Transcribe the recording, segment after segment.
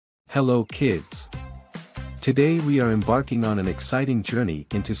Hello kids. Today we are embarking on an exciting journey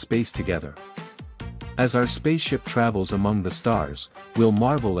into space together. As our spaceship travels among the stars, we'll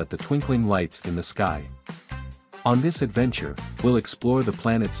marvel at the twinkling lights in the sky. On this adventure, we'll explore the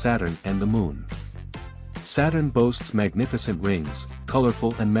planet Saturn and the Moon. Saturn boasts magnificent rings,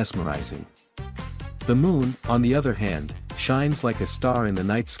 colorful and mesmerizing. The Moon, on the other hand, shines like a star in the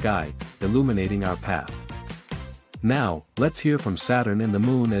night sky, illuminating our path. Now, let's hear from Saturn and the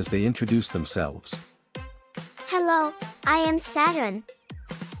Moon as they introduce themselves. Hello, I am Saturn.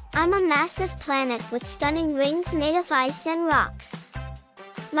 I'm a massive planet with stunning rings made of ice and rocks.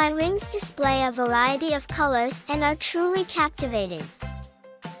 My rings display a variety of colors and are truly captivating.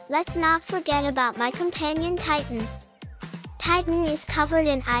 Let's not forget about my companion Titan. Titan is covered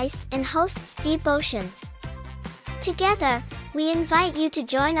in ice and hosts deep oceans. Together, we invite you to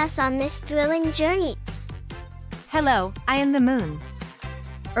join us on this thrilling journey. Hello, I am the Moon.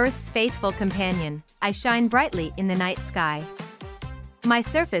 Earth's faithful companion, I shine brightly in the night sky. My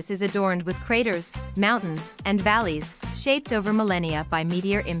surface is adorned with craters, mountains, and valleys, shaped over millennia by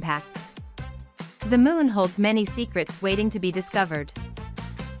meteor impacts. The Moon holds many secrets waiting to be discovered.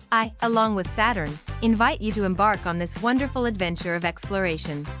 I, along with Saturn, invite you to embark on this wonderful adventure of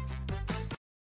exploration.